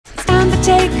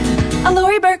A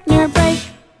Laurie Berkner break.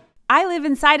 I live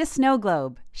inside a snow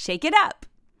globe. Shake it up.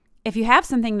 If you have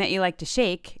something that you like to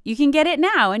shake, you can get it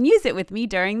now and use it with me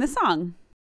during the song.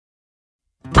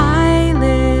 I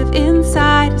live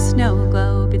inside a snow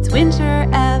globe. It's winter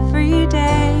every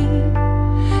day.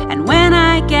 And when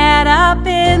I get up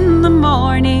in the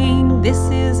morning, this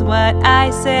is what I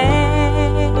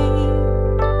say.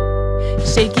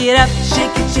 Shake it up,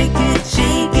 shake it, shake it,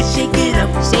 shake it, shake it up,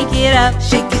 shake it up,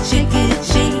 shake it, shake it,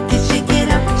 shake it, shake it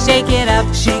up, shake it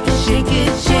up, shake it, shake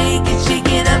it, shake it, shake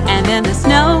it up, and then the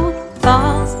snow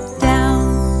falls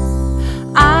down.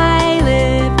 I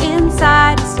live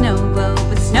inside a snow globe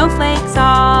with snowflakes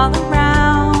all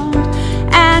around,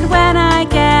 and when I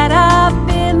get up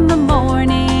in the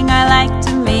morning, I like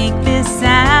to make this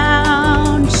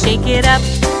sound. Shake it up,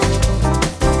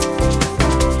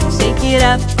 shake it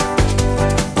up,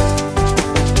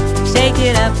 shake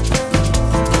it up,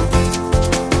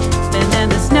 and then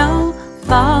the snow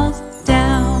falls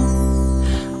down.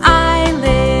 I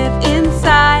live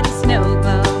inside a snow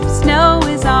globe. Snow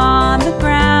is on the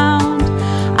ground.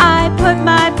 I put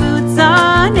my boots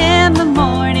on in the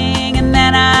morning and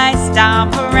then I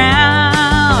stomp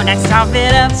around. I stomp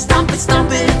it up, stomp it,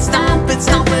 stomp it, stomp it,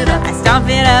 stomp it up. I stomp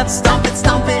it up, stomp it,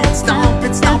 stomp it, stomp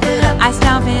it, stomp it up. I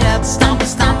stomp it up, stomp it,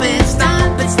 stomp it,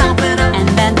 stomp it, stomp it up, and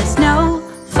then the snow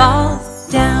falls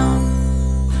down.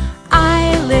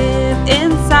 I live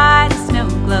inside a snow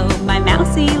globe. My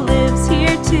mousy lives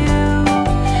here too.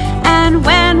 And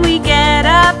when we get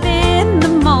up in the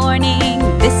morning,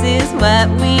 this is what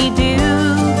we do.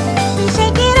 We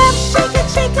shake it up, shake it,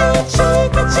 shake it,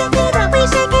 shake it, shake it up. We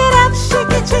shake it up,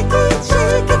 shake it, shake it,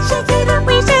 shake it, shake it up.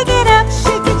 We shake it up,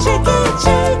 shake it, shake it,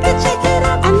 shake it, shake it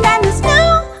up, and then the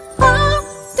snow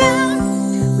falls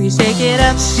down. We shake it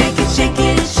up, shake it, shake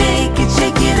it, shake it,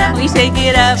 shake it up. We shake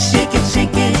it up, shake it,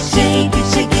 shake it, shake it,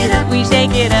 shake it up. We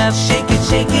shake it up, shake it,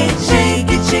 shake it, shake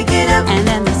it, shake it up, and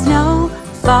then the snow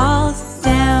falls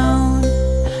down.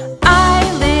 I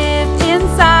live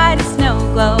inside a snow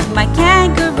globe. My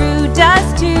kangaroo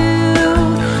does too.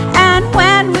 And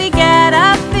when we get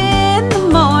up in the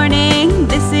morning,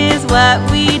 this is what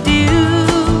we do.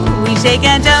 We shake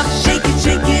and jump, shake it,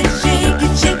 shake it, shake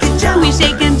it, shake it, jump. We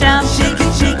shake and jump, shake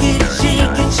it, shake it,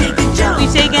 shake it, shake it, jump. We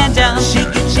shake and jump,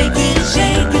 shake it, shake it,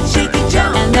 shake it, shake it,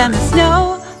 jump, and then the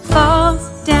snow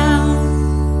falls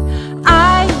down.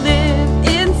 I live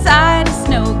inside a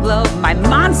snow globe. My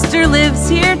monster lives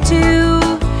here too.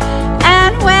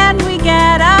 And when we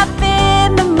get up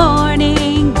in the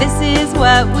morning, this is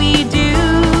what we do.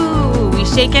 We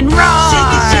shake and roar.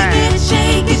 Shake it, shake it,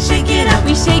 shake it, shake it up.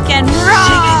 We shake and roar.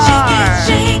 Shake it, shake it,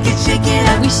 shake it, shake it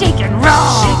up. We shake and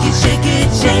roar. Shake it, shake it,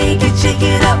 shake it, shake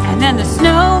it up, and then the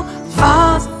snow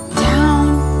falls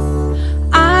down.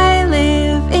 I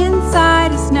live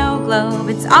inside a snow globe.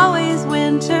 It's always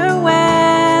winter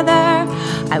weather.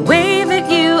 I wave at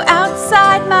you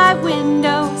outside my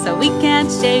window so we can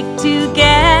shake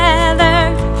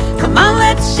together. Come on,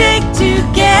 let's shake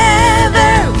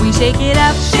together. We shake it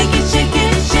up, shake it, shake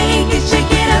it, shake it,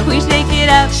 shake it up. We shake it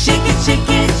up, shake it, shake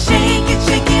it, shake it,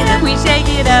 shake it up. We shake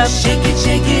it up, shake it,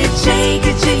 shake it, shake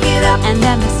it, shake it up, and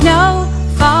then the snow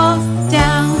falls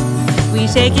down. We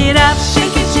shake it up,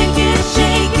 shake it, shake it,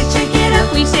 shake it, shake it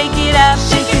up. We shake it up,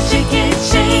 shake it, shake it,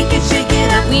 shake it, shake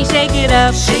it up. We shake it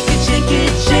up, shake it, shake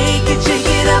it, shake it, shake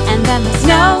it up, and then the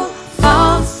snow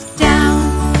falls down,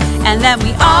 and then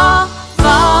we all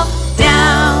fall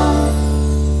down.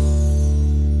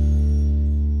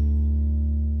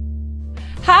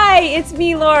 Hi, it's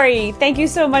me, Laurie. Thank you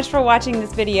so much for watching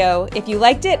this video. If you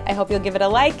liked it, I hope you'll give it a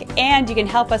like, and you can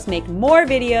help us make more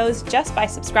videos just by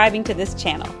subscribing to this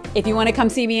channel. If you want to come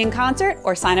see me in concert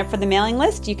or sign up for the mailing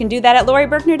list, you can do that at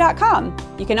laurieberkner.com.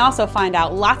 You can also find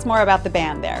out lots more about the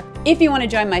band there. If you want to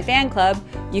join my fan club,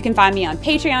 you can find me on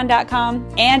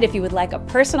patreon.com, and if you would like a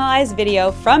personalized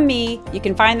video from me, you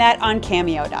can find that on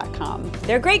cameo.com.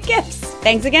 They're great gifts.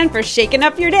 Thanks again for shaking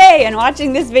up your day and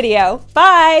watching this video.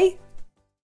 Bye!